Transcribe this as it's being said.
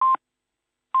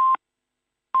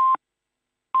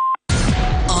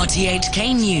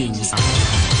RTHK News.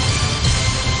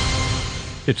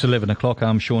 It's 11 o'clock.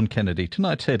 I'm Sean Kennedy.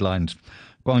 Tonight's headlines.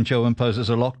 Guangzhou imposes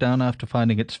a lockdown after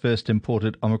finding its first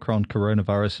imported Omicron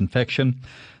coronavirus infection.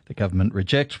 The government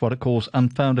rejects what it calls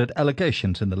unfounded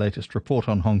allegations in the latest report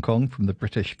on Hong Kong from the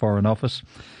British Foreign Office.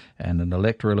 And an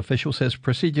electoral official says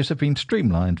procedures have been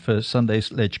streamlined for Sunday's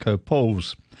LegCo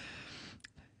polls.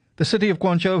 The city of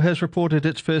Guangzhou has reported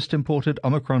its first imported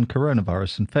Omicron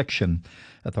coronavirus infection.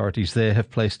 Authorities there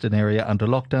have placed an area under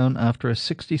lockdown after a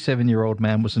 67-year-old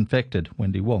man was infected.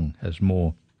 Wendy Wong has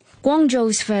more.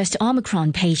 Guangzhou's first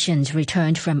Omicron patient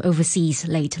returned from overseas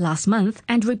late last month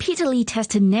and repeatedly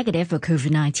tested negative for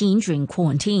COVID-19 during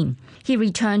quarantine. He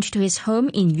returned to his home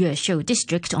in Yueshou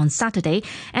district on Saturday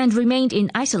and remained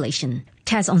in isolation.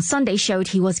 Tests on Sunday showed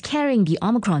he was carrying the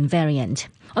Omicron variant.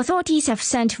 Authorities have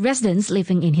sent residents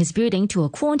living in his building to a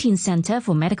quarantine center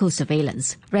for medical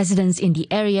surveillance. Residents in the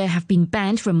area have been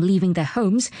banned from leaving their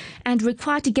homes and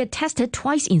required to get tested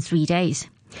twice in 3 days.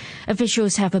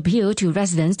 Officials have appealed to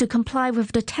residents to comply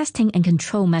with the testing and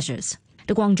control measures.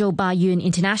 The Guangzhou Baiyun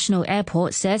International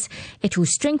Airport says it will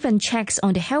strengthen checks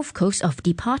on the health costs of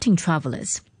departing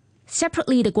travelers.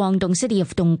 Separately, the Guangdong city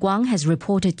of Dongguan has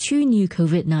reported 2 new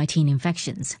COVID-19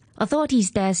 infections.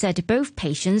 Authorities there said both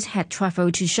patients had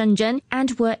travelled to Shenzhen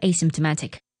and were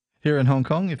asymptomatic. Here in Hong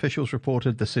Kong, officials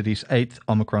reported the city's 8th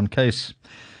Omicron case.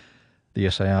 The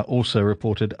SAR also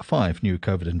reported 5 new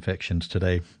COVID infections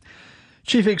today.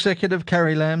 Chief Executive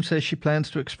Carrie Lam says she plans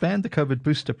to expand the COVID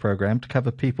booster program to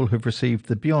cover people who've received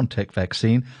the BioNTech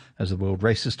vaccine as the world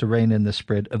races to rein in the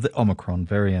spread of the Omicron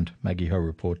variant. Maggie Ho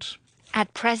reports.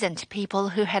 At present, people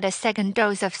who had a second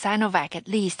dose of Sinovac at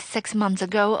least 6 months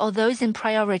ago or those in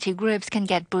priority groups can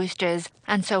get boosters.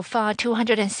 And so far,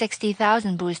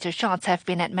 260,000 booster shots have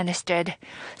been administered.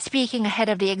 Speaking ahead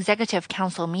of the Executive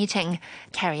Council meeting,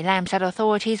 Carrie Lam said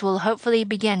authorities will hopefully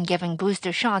begin giving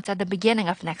booster shots at the beginning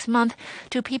of next month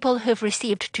to people who've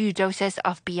received 2 doses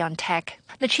of BioNTech.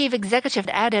 The chief executive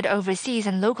added overseas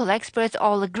and local experts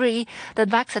all agree that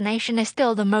vaccination is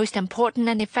still the most important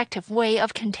and effective way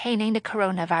of containing the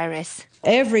coronavirus.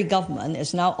 Every government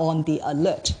is now on the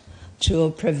alert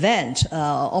to prevent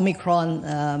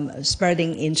Omicron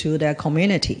spreading into their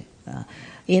community.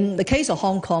 In the case of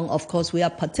Hong Kong, of course, we are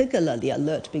particularly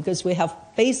alert because we have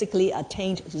basically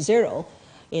attained zero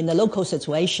in the local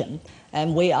situation,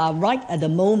 and we are right at the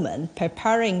moment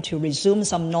preparing to resume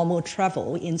some normal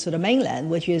travel into the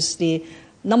mainland, which is the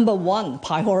number one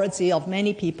priority of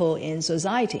many people in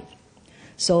society.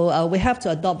 So we have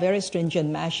to adopt very stringent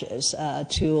measures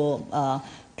to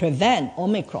prevent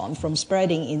Omicron from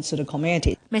spreading into the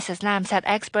community. Mrs. Lam said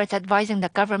experts advising the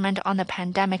government on the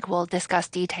pandemic will discuss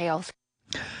details.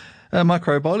 A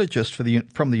microbiologist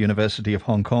from the University of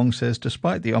Hong Kong says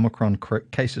despite the Omicron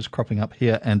cases cropping up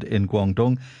here and in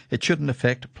Guangdong, it shouldn't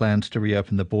affect plans to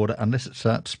reopen the border unless it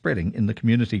starts spreading in the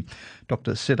community.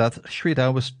 Dr. Siddharth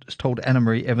Sridhar was told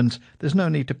Anna-Marie Evans there's no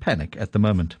need to panic at the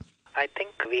moment. I think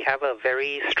we have a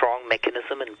very strong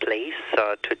mechanism in place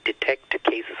to detect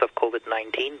cases of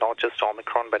COVID-19, not just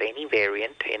Omicron, but any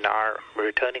variant in our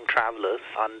returning travelers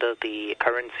under the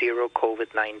current zero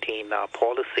COVID-19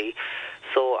 policy.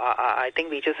 So I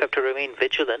think we just have to remain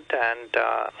vigilant, and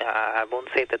I won't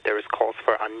say that there is cause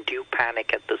for undue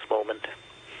panic at this moment.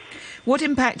 What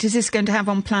impact is this going to have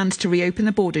on plans to reopen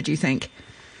the border, do you think?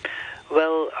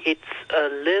 Well, it's a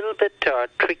little bit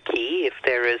tricky if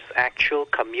there is actual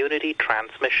community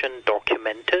transmission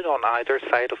documented on either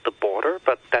side of the border,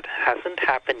 but that hasn't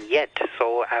happened yet.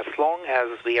 So as long as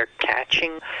we are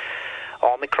catching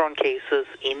Omicron cases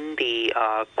in the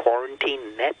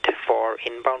quarantine net for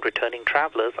inbound returning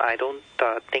travelers, I don't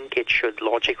think it should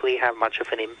logically have much of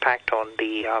an impact on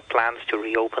the plans to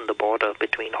reopen the border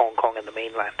between Hong Kong and the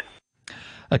mainland.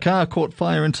 A car caught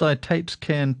fire inside Tate's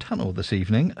Cairn Tunnel this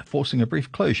evening, forcing a brief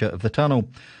closure of the tunnel.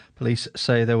 Police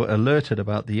say they were alerted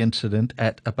about the incident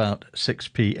at about 6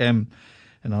 p.m.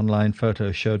 An online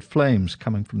photo showed flames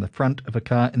coming from the front of a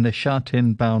car in the Sha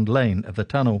Tin-bound lane of the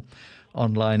tunnel.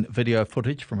 Online video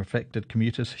footage from affected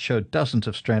commuters showed dozens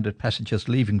of stranded passengers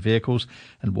leaving vehicles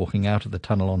and walking out of the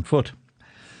tunnel on foot.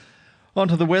 On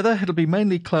to the weather. It'll be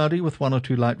mainly cloudy with 1 or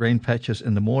 2 light rain patches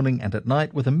in the morning and at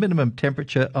night, with a minimum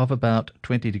temperature of about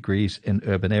 20 degrees in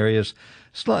urban areas,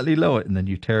 slightly lower in the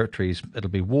New Territories. It'll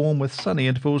be warm with sunny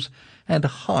intervals and a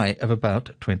high of about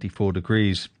 24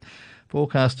 degrees.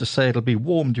 Forecasters say it'll be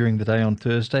warm during the day on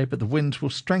Thursday, but the winds will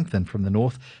strengthen from the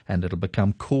north and it'll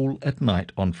become cool at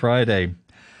night on Friday.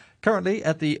 Currently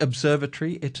at the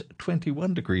observatory, it's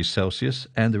 21 degrees Celsius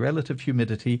and the relative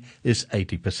humidity is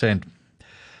 80%.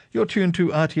 You're tuned to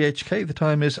RTHK. The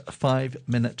time is 5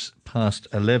 minutes past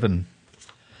 11.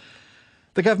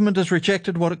 The government has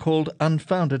rejected what it called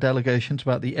unfounded allegations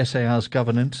about the SAR's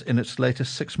governance in its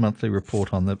latest 6-monthly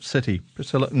report on the city.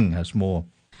 Priscilla Ng has more.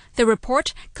 The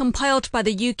report, compiled by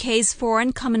the UK's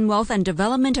Foreign, Commonwealth and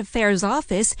Development Affairs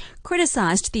Office,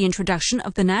 criticised the introduction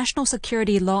of the national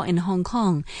security law in Hong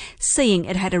Kong, saying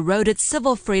it had eroded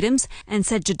civil freedoms and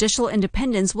said judicial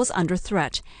independence was under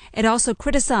threat. It also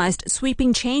criticised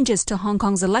sweeping changes to Hong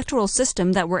Kong's electoral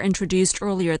system that were introduced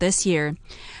earlier this year.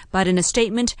 But in a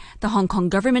statement, the Hong Kong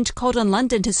government called on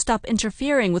London to stop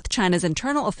interfering with China's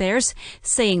internal affairs,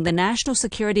 saying the national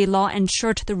security law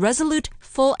ensured the resolute,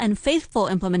 full and faithful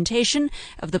implementation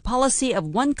of the policy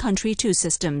of one country, two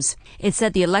systems. It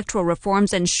said the electoral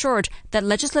reforms ensured that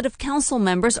Legislative Council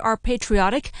members are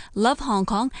patriotic, love Hong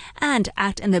Kong and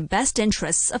act in the best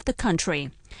interests of the country.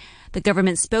 The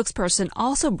government spokesperson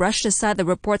also brushed aside the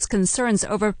report's concerns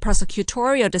over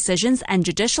prosecutorial decisions and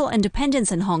judicial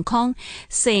independence in Hong Kong,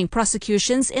 saying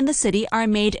prosecutions in the city are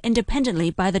made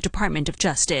independently by the Department of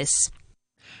Justice.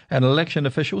 An election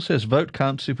official says vote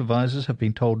count supervisors have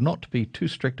been told not to be too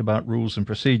strict about rules and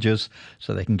procedures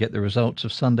so they can get the results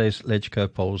of Sunday's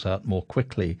LegCo polls out more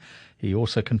quickly. He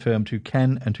also confirmed who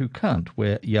can and who can't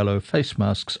wear yellow face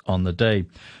masks on the day.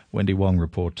 Wendy Wong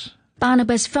reports.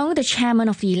 Barnabas Fong, the chairman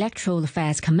of the Electoral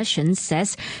Affairs Commission,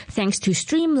 says thanks to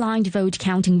streamlined vote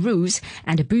counting rules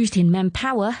and a boost in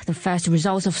manpower, the first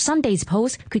results of Sunday's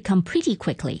polls could come pretty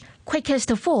quickly. Quickest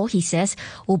of all, he says,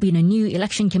 will be the new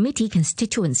election committee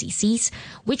constituency seats,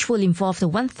 which will involve the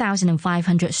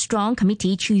 1,500-strong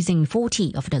committee choosing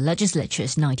 40 of the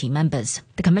legislature's 90 members.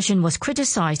 The commission was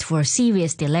criticised for a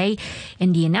serious delay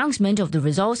in the announcement of the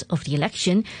results of the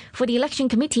election for the election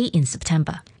committee in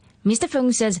September. Mr.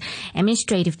 Fong says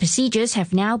administrative procedures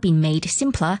have now been made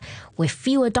simpler, with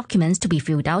fewer documents to be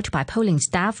filled out by polling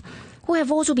staff, who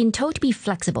have also been told to be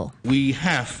flexible. We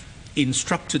have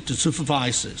instructed the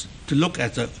supervisors to look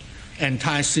at the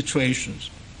entire situations.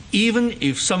 Even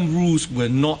if some rules were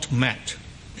not met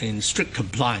in strict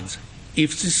compliance,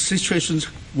 if this situation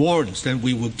warrants, then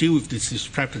we will deal with this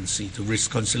discrepancy to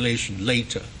reconciliation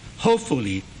later.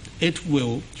 Hopefully, it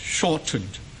will shorten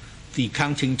the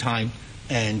counting time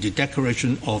and the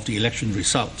declaration of the election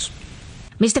results.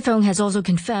 Mr. Fong has also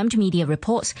confirmed media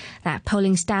reports that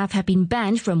polling staff have been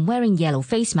banned from wearing yellow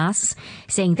face masks,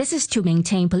 saying this is to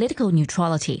maintain political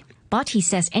neutrality. But he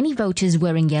says any voters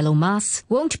wearing yellow masks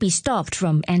won't be stopped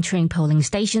from entering polling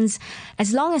stations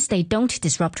as long as they don't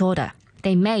disrupt order.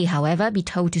 They may, however, be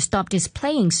told to stop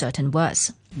displaying certain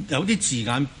words.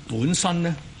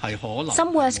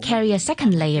 Some words carry a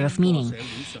second layer of meaning.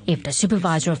 If the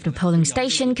supervisor of the polling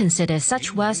station considers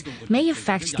such words may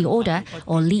affect the order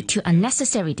or lead to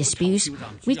unnecessary disputes,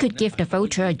 we could give the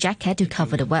voter a jacket to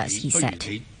cover the words, he said.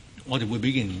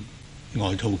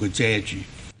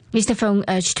 Mr. Fong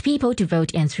urged people to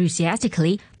vote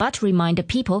enthusiastically, but reminded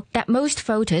people that most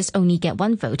voters only get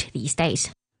one vote these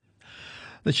days.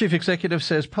 The chief executive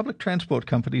says public transport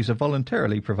companies are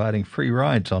voluntarily providing free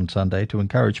rides on Sunday to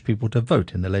encourage people to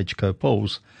vote in the LegCo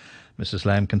polls. Mrs.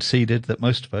 Lam conceded that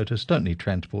most voters don't need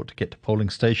transport to get to polling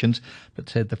stations, but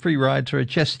said the free rides are a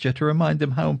gesture to remind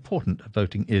them how important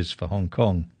voting is for Hong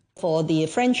Kong. For the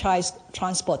franchise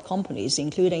transport companies,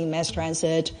 including mass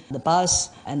transit, the bus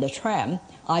and the tram,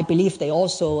 I believe they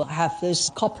also have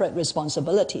this corporate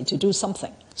responsibility to do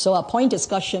something. So a point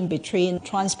discussion between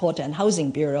Transport and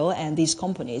Housing Bureau and these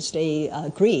companies, they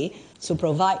agree to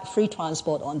provide free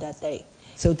transport on that day.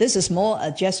 So this is more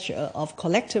a gesture of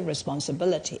collective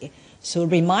responsibility to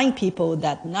remind people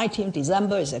that 19th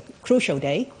December is a crucial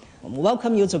day.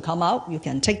 Welcome you to come out. You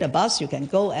can take the bus, you can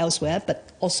go elsewhere,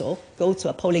 but also go to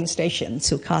a polling station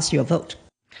to cast your vote.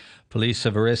 Police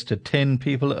have arrested 10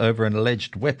 people over an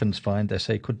alleged weapons find they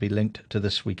say could be linked to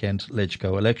this weekend's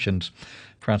LegCo elections.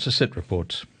 Francis Sitt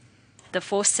reports. The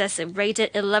force says it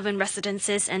raided 11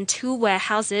 residences and 2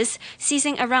 warehouses,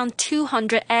 seizing around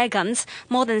 200 air guns,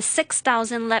 more than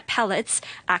 6,000 lead pellets,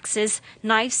 axes,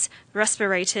 knives,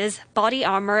 respirators, body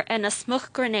armor, and a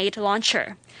smoke grenade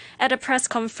launcher. At a press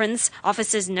conference,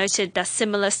 officers noted that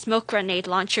similar smoke grenade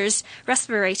launchers,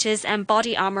 respirators, and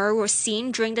body armor were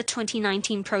seen during the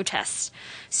 2019 protests.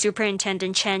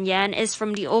 Superintendent Chen Yan is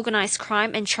from the Organized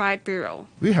Crime and Triad Bureau.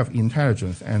 We have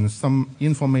intelligence and some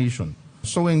information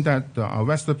showing that the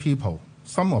arrested people,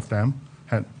 some of them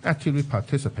had actively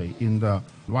participated in the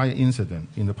riot incident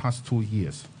in the past 2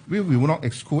 years. We will not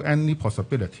exclude any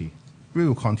possibility. We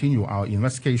will continue our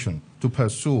investigation to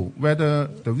pursue whether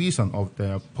the reason of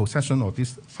their possession of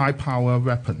these high-power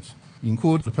weapons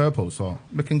include the purpose of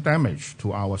making damage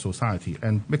to our society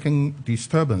and making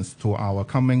disturbance to our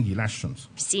coming elections.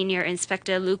 Senior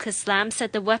Inspector Lucas Lam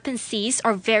said the weapons seized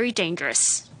are very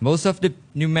dangerous. Most of the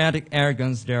pneumatic air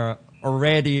guns, they are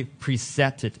already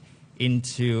presetted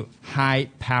into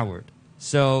high-powered.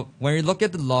 So when you look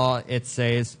at the law, it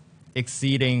says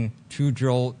exceeding 2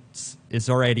 joules is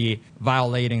already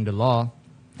violating the law.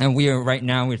 And right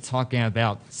now we're talking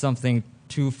about something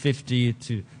 250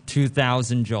 to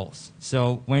 2,000 joules.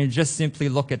 So when you just simply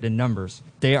look at the numbers,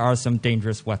 they are some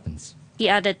dangerous weapons. He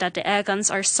added that the air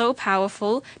guns are so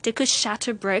powerful they could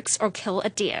shatter bricks or kill a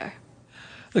deer.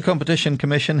 The Competition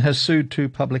Commission has sued 2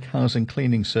 public housing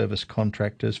cleaning service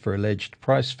contractors for alleged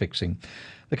price fixing.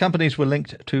 The companies were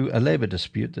linked to a labour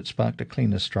dispute that sparked a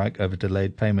cleaners' strike over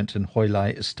delayed payments in Hoi Lai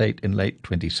Estate in late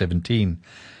 2017.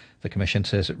 The Commission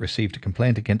says it received a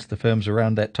complaint against the firms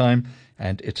around that time,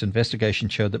 and its investigation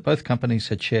showed that both companies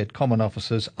had shared common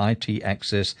offices, IT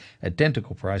access,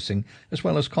 identical pricing, as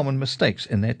well as common mistakes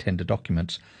in their tender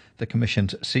documents. The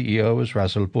Commission's CEO is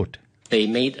Razul Butt. They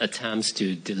made attempts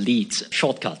to delete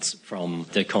shortcuts from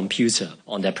the computer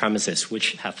on their premises,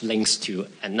 which have links to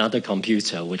another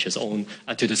computer, which is owned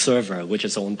to the server, which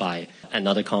is owned by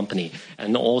another company.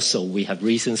 And also, we have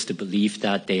reasons to believe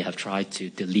that they have tried to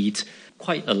delete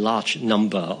quite a large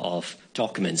number of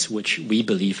documents, which we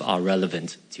believe are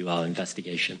relevant to our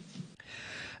investigation.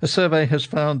 A survey has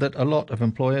found that a lot of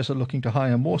employers are looking to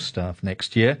hire more staff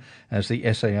next year as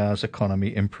the SAR's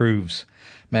economy improves.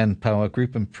 Manpower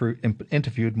Group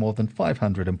interviewed more than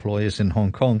 500 employers in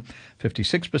Hong Kong.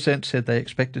 56% said they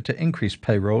expected to increase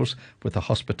payrolls, with the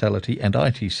hospitality and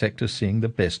IT sectors seeing the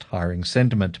best hiring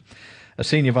sentiment. A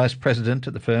senior vice president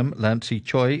at the firm, Lancy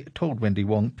Choi, told Wendy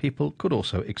Wong people could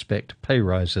also expect pay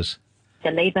rises. The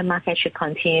labour market should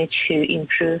continue to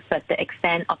improve, but the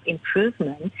extent of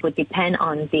improvement would depend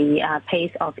on the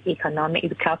pace of economic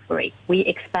recovery. We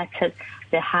expected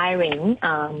the hiring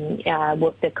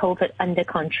with the COVID under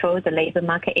control. The labour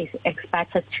market is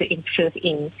expected to improve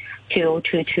in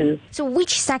 2022. So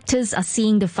which sectors are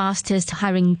seeing the fastest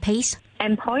hiring pace?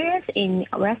 Employers in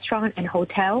restaurant and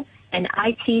hotel and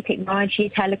IT, technology,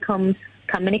 telecoms,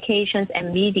 communications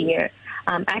and media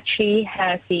actually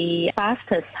has the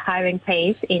fastest hiring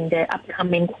pace in the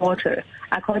upcoming quarter.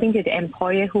 According to the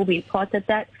employer who reported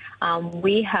that,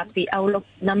 we have the outlook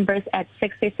numbers at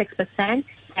 66%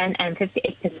 and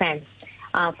 58%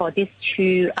 for these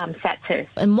 2 sectors.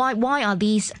 And why are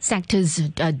these sectors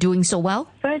doing so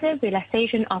well? Further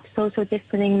relaxation of social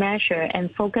distancing measure and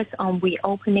focus on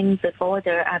reopening the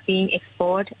border are being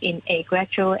explored in a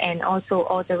gradual and also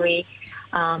orderly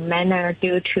manner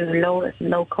due to low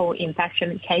local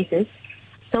infection cases.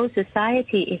 So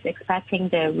society is expecting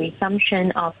the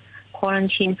resumption of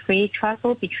quarantine-free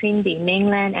travel between the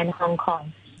mainland and Hong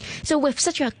Kong. So with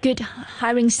such a good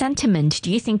hiring sentiment,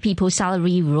 do you think people's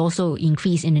salary will also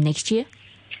increase in the next year?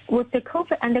 With the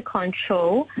COVID under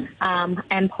control,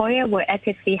 employer will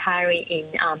actively hire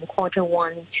in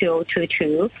Q1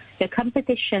 2022. The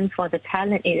competition for the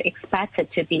talent is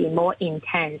expected to be more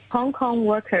intense. Hong Kong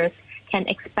workers can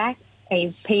expect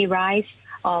a pay rise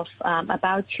of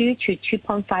about 2 to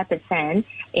 2.5%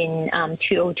 in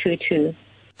 2022.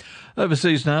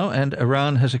 Overseas now, and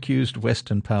Iran has accused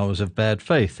Western powers of bad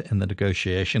faith in the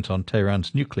negotiations on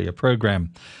Tehran's nuclear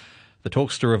program. The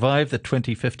talks to revive the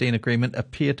 2015 agreement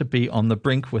appear to be on the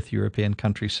brink, with European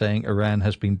countries saying Iran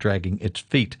has been dragging its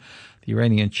feet. The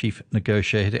Iranian chief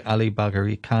negotiator Ali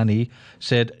Bagheri Khani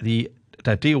said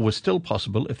that deal was still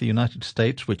possible if the United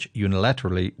States, which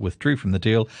unilaterally withdrew from the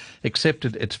deal,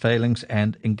 accepted its failings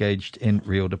and engaged in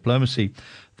real diplomacy.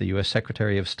 The U.S.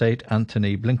 Secretary of State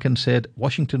Antony Blinken said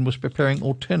Washington was preparing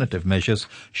alternative measures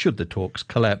should the talks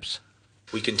collapse.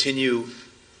 We continue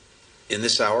in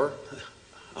this hour,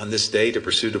 on this day, to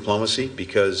pursue diplomacy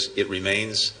because it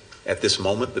remains at this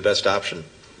moment the best option.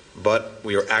 But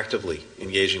we are actively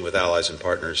engaging with allies and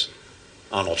partners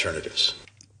on alternatives.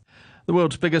 The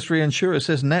world's biggest reinsurer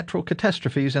says natural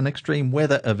catastrophes and extreme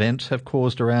weather events have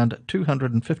caused around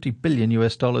 $250 billion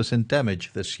in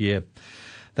damage this year.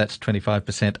 That's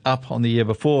 25% up on the year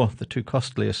before. The 2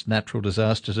 costliest natural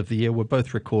disasters of the year were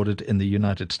both recorded in the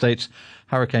United States: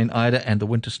 Hurricane Ida and the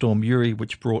winter storm Uri,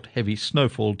 which brought heavy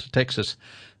snowfall to Texas.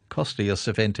 The costliest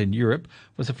event in Europe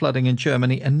was the flooding in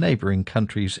Germany and neighbouring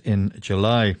countries in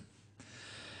July.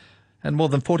 And more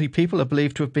than 40 people are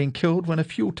believed to have been killed when a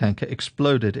fuel tanker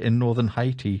exploded in northern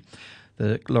Haiti.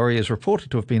 The lorry is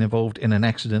reported to have been involved in an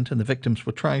accident, and the victims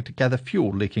were trying to gather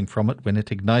fuel leaking from it when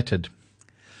it ignited.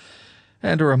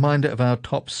 And a reminder of our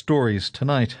top stories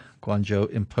tonight. Guangzhou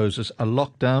imposes a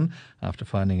lockdown after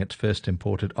finding its first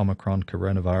imported Omicron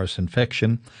coronavirus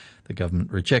infection. The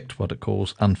government rejects what it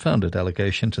calls unfounded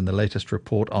allegations in the latest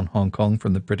report on Hong Kong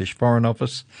from the British Foreign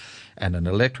Office. And an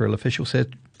electoral official says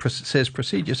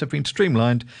procedures have been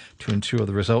streamlined to ensure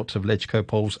the results of LegCo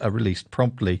polls are released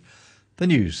promptly. The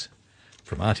news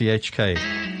from RTHK.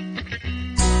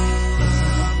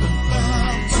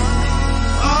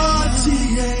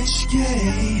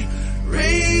 RTHK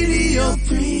Radio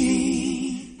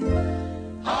 3.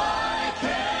 I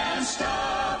can't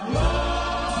stop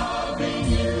loving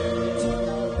you.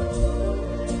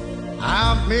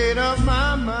 I've made up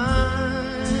my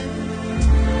mind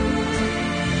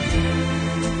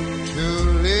to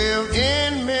live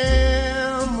in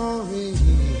memories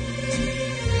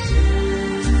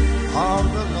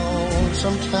of the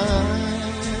lonesome time.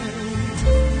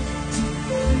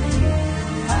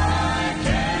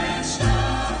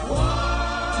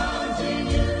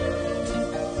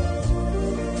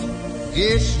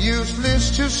 It's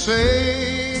useless to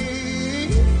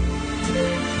say,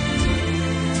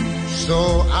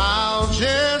 so I'll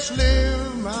just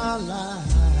live my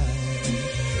life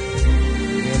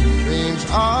in dreams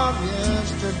of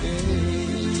yesterday.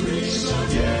 Dreams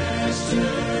of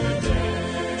yesterday.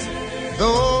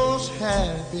 Those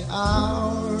happy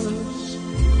hours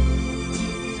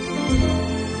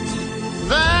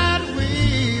that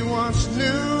we once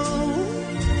knew.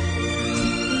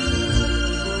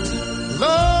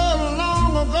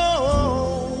 Long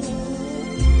ago,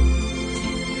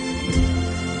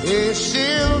 it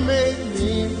still make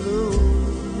me blue.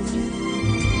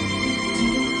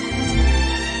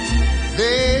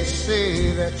 They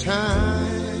say that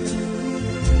time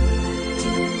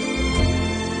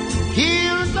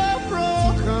heals a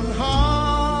broken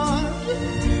heart,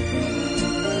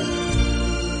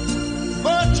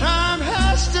 but time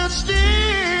has stood still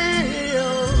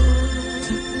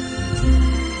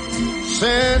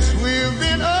since we've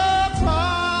been apart.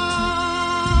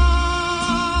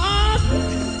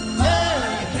 Yeah.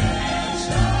 I can't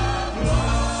stop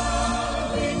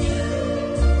loving you.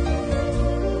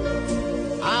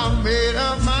 I've made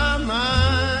up my mind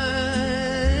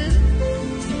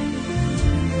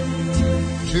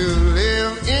to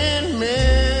live in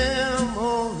memories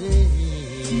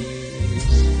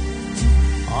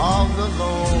of the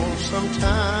lonesome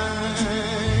time.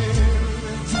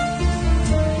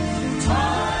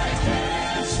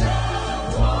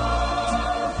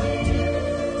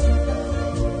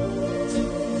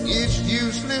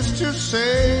 To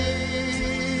say,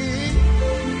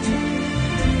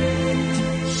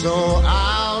 so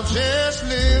I'll just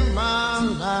live my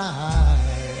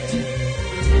life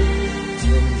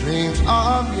in dreams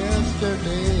of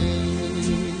yesterdays.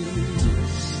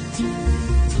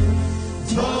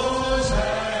 Those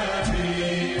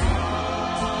happy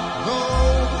hours,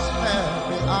 those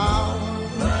happy hours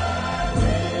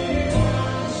that we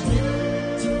once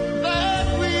knew, that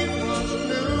we once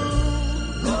knew.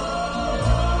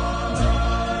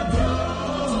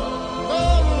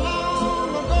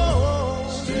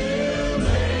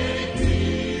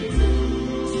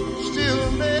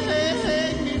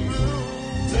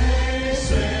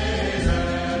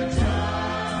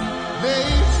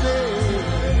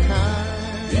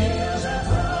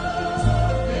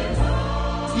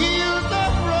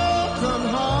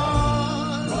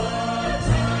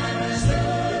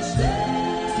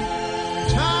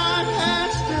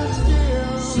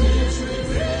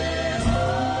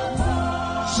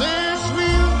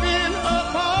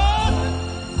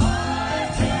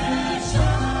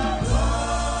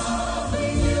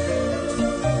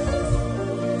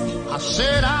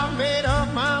 Said I made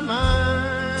up my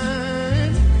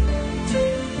mind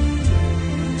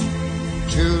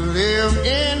to live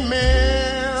in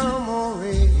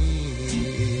memories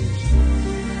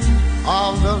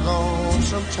of the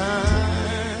lonesome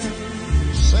time.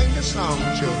 Sing the song,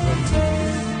 children.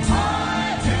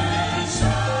 I can't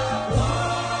stop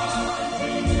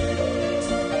loving you.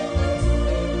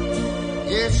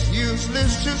 It's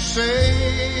useless to say,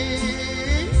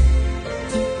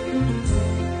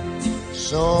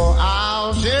 so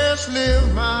I'll just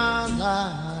live my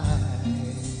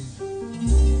life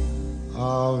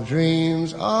of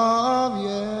dreams of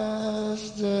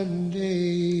yesterday.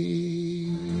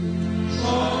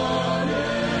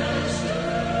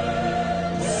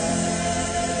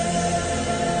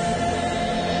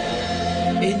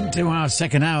 Into our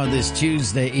second hour this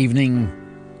Tuesday evening,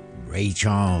 Ray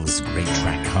Charles, great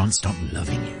track, Can't Stop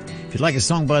Loving You. If you'd like a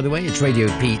song, by the way, it's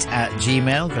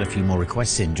radiopete@gmail.com. Got a few more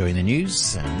requests in during the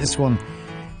news. And this one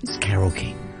is Carole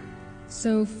King.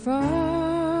 So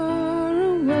far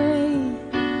away,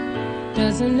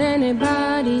 Doesn't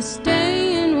anybody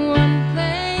stay in one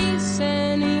place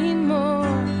anymore?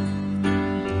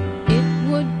 It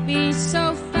would be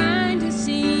so fine to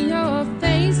see your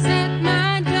face at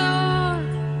my door.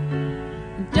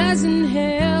 It doesn't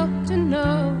help to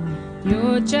know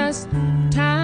you're just